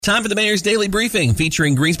Time for the Mayor's Daily Briefing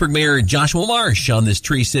featuring Greensburg Mayor Joshua Marsh on this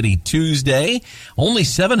Tree City Tuesday. Only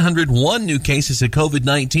 701 new cases of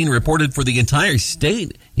COVID-19 reported for the entire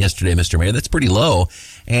state yesterday, Mr. Mayor. That's pretty low.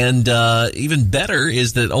 And even better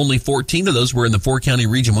is that only 14 of those were in the four-county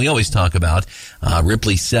region we always talk about.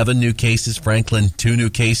 Ripley, 7 new cases. Franklin, 2 new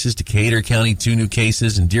cases. Decatur County, 2 new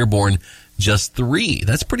cases. And Dearborn, just 3.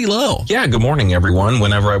 That's pretty low. Yeah, good morning, everyone.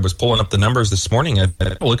 Whenever I was pulling up the numbers this morning, I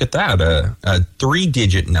thought, look at that, a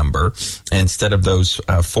 3-digit number instead of those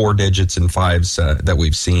 4 digits and 5s that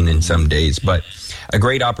we've seen in some days. But a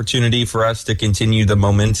great opportunity for us to continue the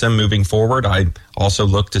momentum moving forward. I also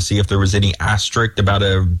looked to see if there was any asterisk about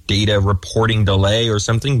a data reporting delay or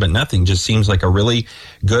something, but nothing. Just seems like a really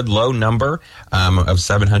good low number of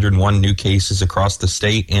 701 new cases across the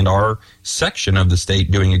state, and our section of the state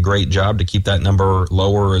doing a great job to keep that number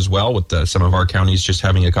lower as well, with some of our counties just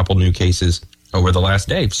having a couple new cases over the last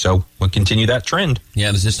day. So we'll continue that trend. Yeah,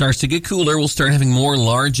 as it starts to get cooler, we'll start having more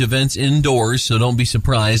large events indoors. So don't be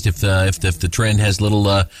surprised if the trend has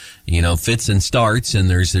little fits and starts, and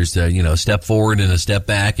there's a step forward and a step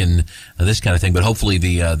back and this kind of thing. But hopefully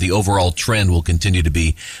the overall trend will continue to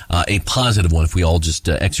be a positive one if we all just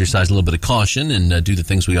exercise a little bit of caution and do the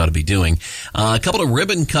things we ought to be doing. A couple of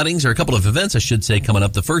ribbon cuttings, or a couple of events, I should say, coming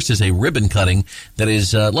up. The first is a ribbon cutting that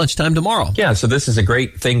is lunchtime tomorrow. Yeah, so this is a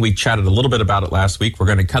great thing. We chatted a little bit about it last week. We're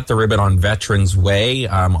going to cut the ribbon on Veterans Way,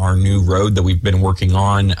 our new road that we've been working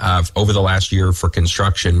on over the last year for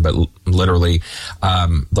construction, but literally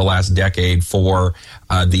the last decade for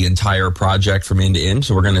the entire project from end to end.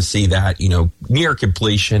 So we're going to see that, near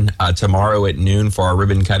completion tomorrow at noon for our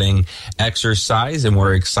ribbon cutting exercise. And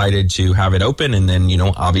we're excited to have it open and then,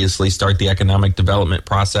 obviously start the economic development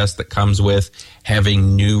process that comes with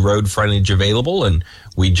having new road frontage available. And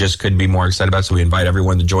we just couldn't be more excited about it. So we invite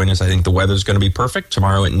everyone to join us. I think the weather's going to be perfect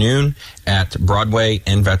tomorrow at noon at Broadway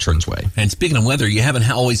and Veterans Way. And speaking of weather, you haven't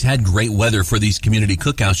always had great weather for these community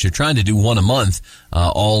cookouts. You're trying to do one a month,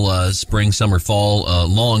 all spring, summer, fall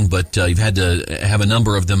long, but you've had to have a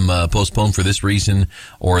number of them postponed for this reason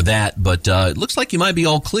or that. But it looks like you might be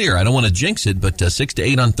all clear. I don't want to jinx it, but 6 to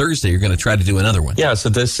 8 on Thursday, you're going to try to do another one. Yeah, so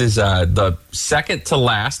this is the second to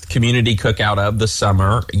last community cookout of the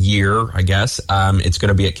summer year, I guess. It's going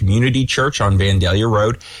to be at Community Church on Vandalia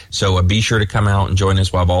Road. So be sure to come out and join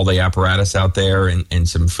us. We'll have all the apparatus out there and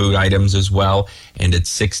some food items as well. And it's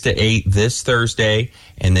 6 to 8 this Thursday.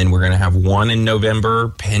 And then we're going to have one in November,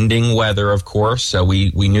 pending weather, of course. So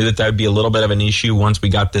we knew that would be a little bit of an issue once we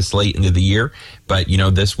got this late into the year. But,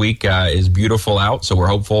 this week is beautiful out. So we're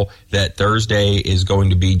hopeful that Thursday is going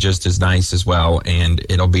to be just as nice as well. And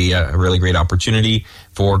it'll be a really great opportunity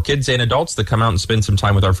for kids and adults to come out and spend some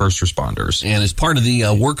time with our first responders. And as part of the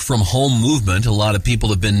work from home movement, a lot of people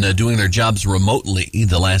have been doing their jobs remotely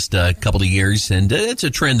the last couple of years. And it's a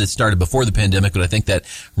trend that started before the pandemic, but I think that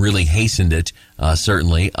really hastened it,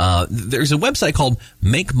 certainly. There's a website called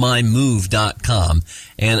MakeMyMove.com.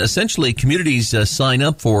 And essentially, communities sign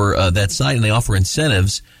up for that site, and they offer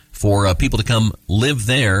incentives for people to come live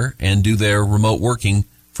there and do their remote working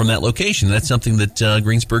from that location. That's something that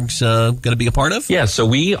Greensburg's going to be a part of? Yeah, so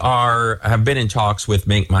we have been in talks with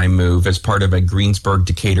Make My Move as part of a Greensburg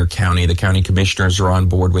Decatur County. The county commissioners are on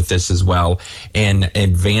board with this as well, and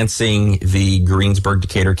advancing the Greensburg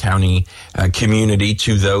Decatur County community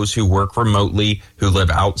to those who work remotely, who live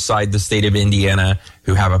outside the state of Indiana,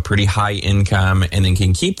 who have a pretty high income and then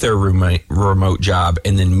can keep their remote job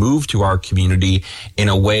and then move to our community in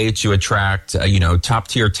a way to attract, top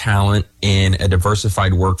tier talent in a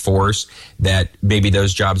diversified workforce that maybe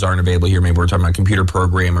those jobs aren't available here. Maybe we're talking about computer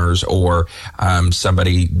programmers or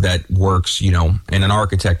somebody that works, in an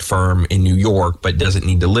architect firm in New York but doesn't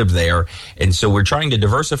need to live there. And so we're trying to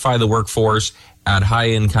diversify the workforce, add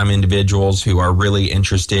high-income individuals who are really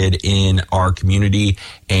interested in our community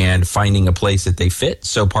and finding a place that they fit.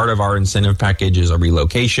 So part of our incentive package is a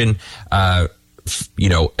relocation,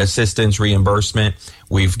 assistance, reimbursement.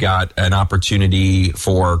 We've got an opportunity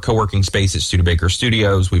for co-working space at Studebaker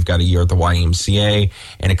Studios. We've got a year at the YMCA.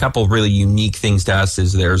 And a couple of really unique things to us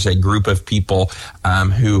is there's a group of people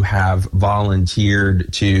who have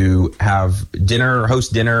volunteered to have dinner,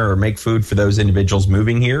 host dinner, or make food for those individuals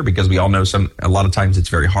moving here, because we all know a lot of times it's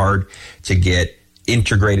very hard to get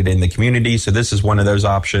integrated in the community. So this is one of those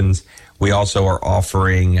options. We also are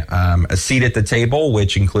offering a seat at the table,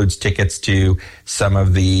 which includes tickets to some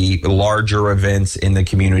of the larger events in the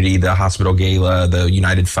community, the Hospital Gala, the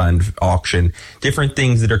United Fund auction, different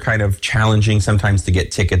things that are kind of challenging sometimes to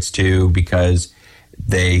get tickets to because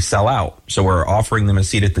they sell out. So we're offering them a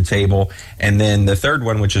seat at the table. And then the third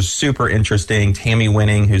one, which is super interesting, Tammy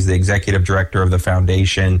Winning, who's the executive director of the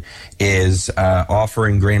foundation, is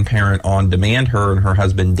offering Grandparent on Demand. Her and her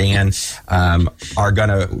husband, Dan, are going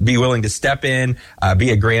to be willing to step in,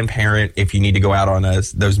 be a grandparent if you need to go out on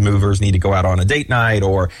those movers need to go out on a date night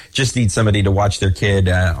or just need somebody to watch their kid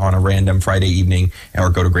on a random Friday evening or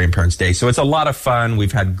go to Grandparents' Day. So it's a lot of fun.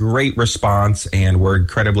 We've had great response, and we're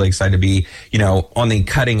incredibly excited to be, on the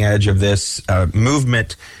cutting edge of this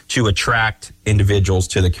movement to attract individuals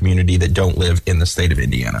to the community that don't live in the state of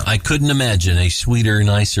Indiana. I couldn't imagine a sweeter,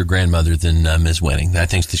 nicer grandmother than Ms. Winning. I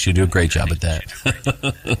think she'll do a great job at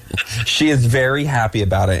that. She is very happy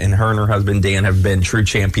about it, and her husband Dan have been true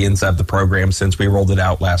champions of the program since we rolled it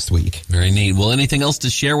out last week. Very neat. Well, anything else to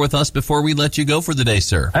share with us before we let you go for the day,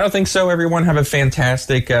 sir? I don't think so. Everyone have a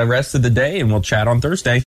fantastic rest of the day, and we'll chat on Thursday.